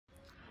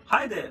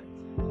Hi there,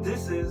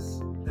 this is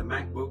the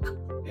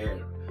MacBook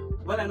Air.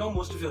 Well, I know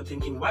most of you are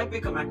thinking, why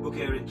pick a MacBook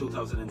Air in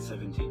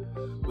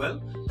 2017?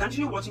 Well,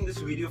 continue watching this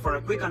video for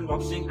a quick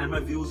unboxing and my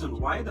views on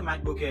why the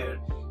MacBook Air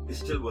is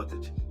still worth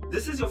it.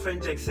 This is your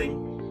friend Tech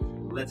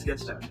Singh. Let's get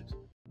started.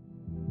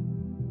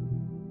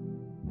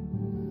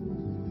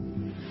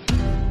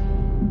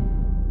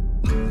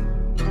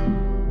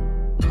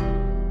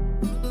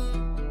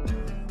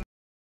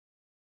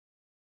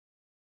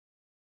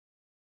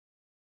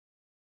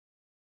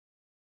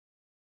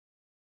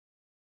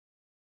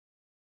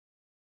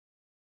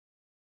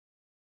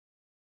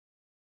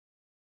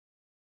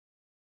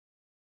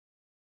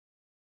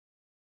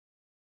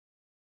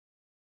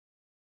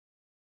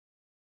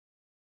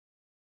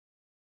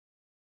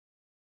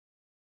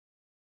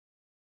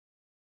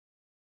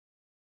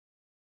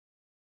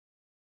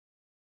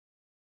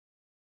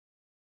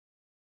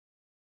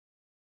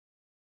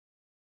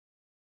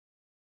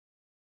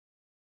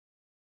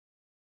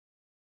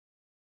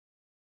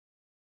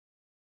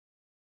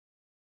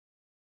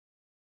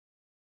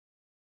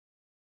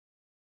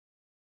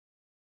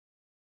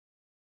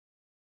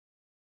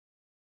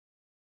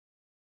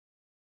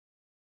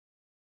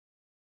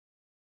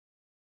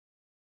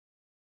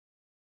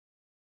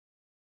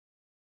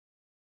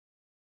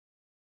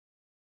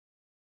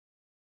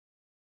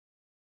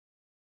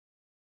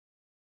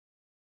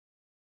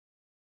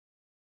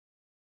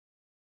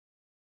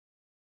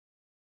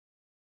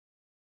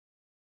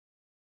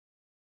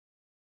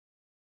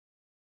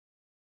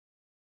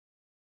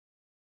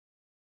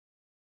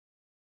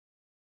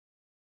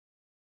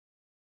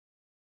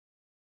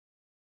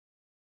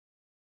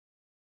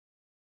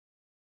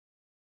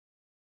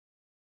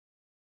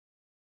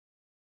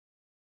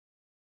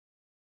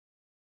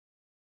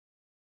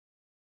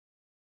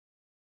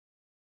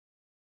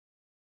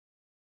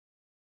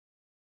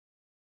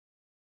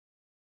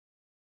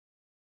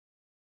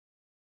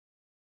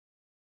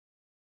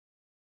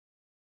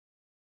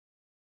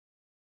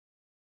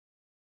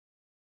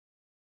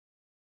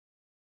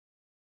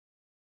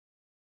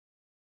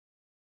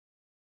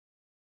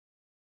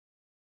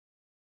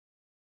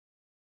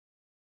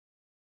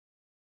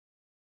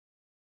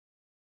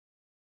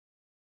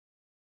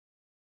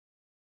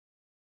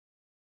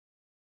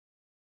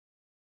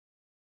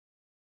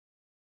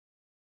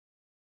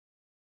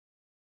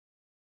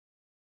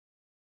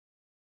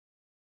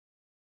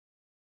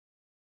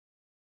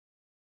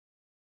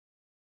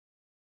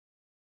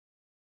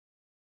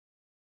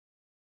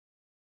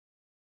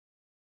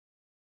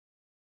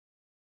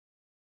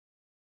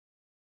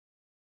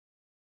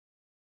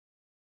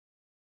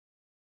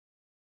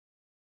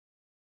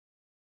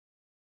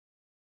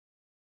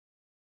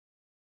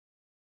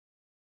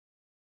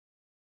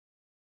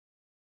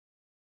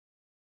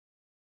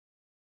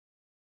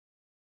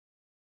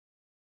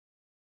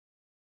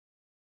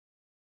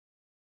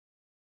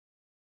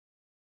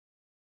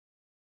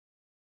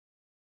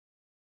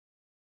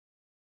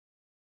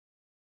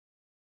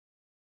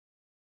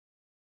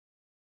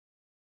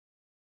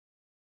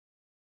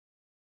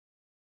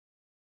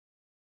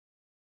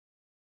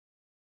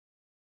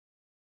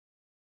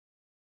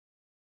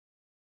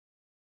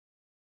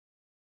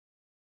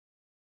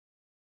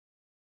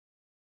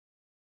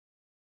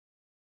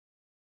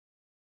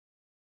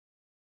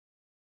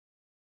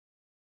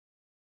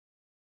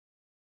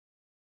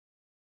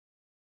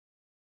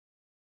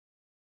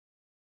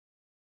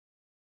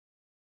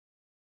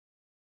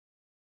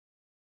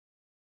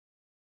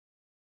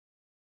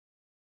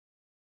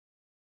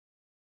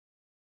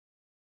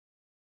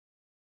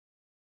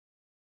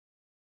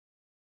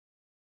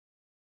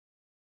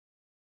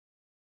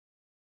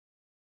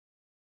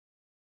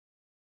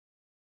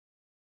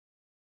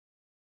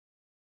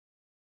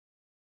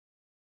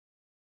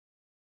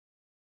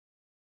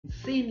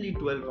 Insanely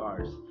 12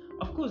 hours.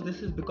 Of course,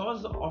 this is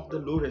because of the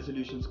low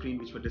resolution screen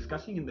which we're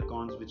discussing in the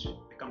cons, which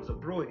becomes a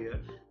pro here.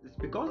 It's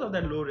because of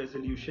that low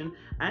resolution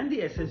and the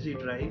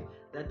SSD drive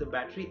that the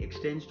battery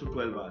extends to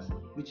 12 hours,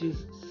 which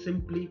is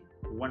simply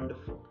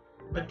wonderful.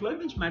 The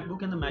 12-inch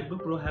MacBook and the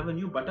MacBook Pro have a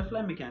new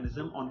butterfly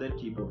mechanism on their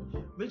keyboard,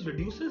 which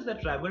reduces the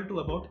travel to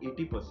about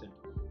 80%.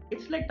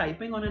 It's like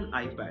typing on an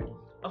iPad.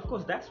 Of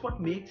course, that's what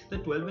makes the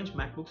 12-inch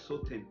MacBook so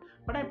thin,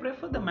 but I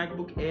prefer the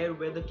MacBook Air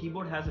where the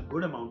keyboard has a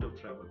good amount of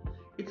travel.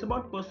 It's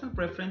about personal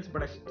preference,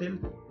 but I still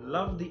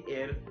love the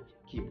Air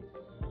keyboard.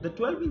 The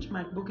 12-inch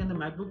MacBook and the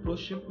MacBook Pro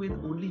ship with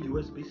only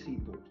USB-C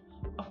ports.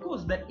 Of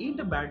course, that ain't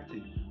a bad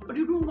thing, but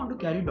you don't want to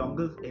carry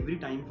dongles every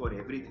time for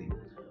everything.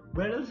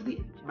 Whereas the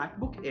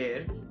MacBook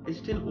Air is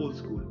still old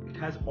school. It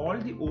has all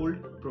the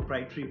old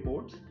proprietary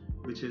ports,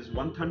 which is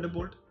one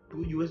Thunderbolt,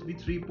 two USB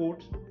 3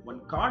 ports,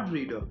 one card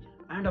reader,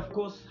 and of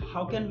course,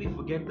 how can we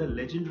forget the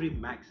legendary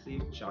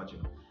MagSafe charger?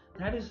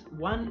 That is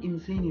one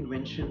insane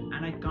invention,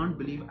 and I can't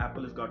believe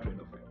Apple has got rid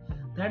of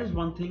it. That is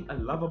one thing I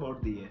love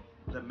about the Air,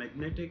 the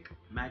magnetic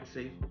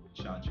MagSafe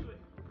charger.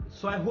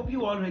 So I hope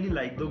you all really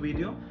liked the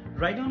video.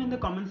 Write down in the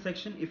comment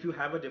section if you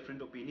have a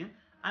different opinion.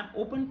 I'm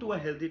open to a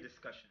healthy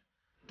discussion.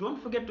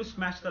 Don't forget to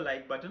smash the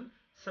like button.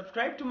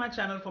 Subscribe to my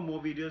channel for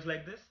more videos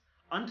like this.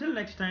 Until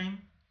next time,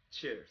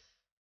 cheers.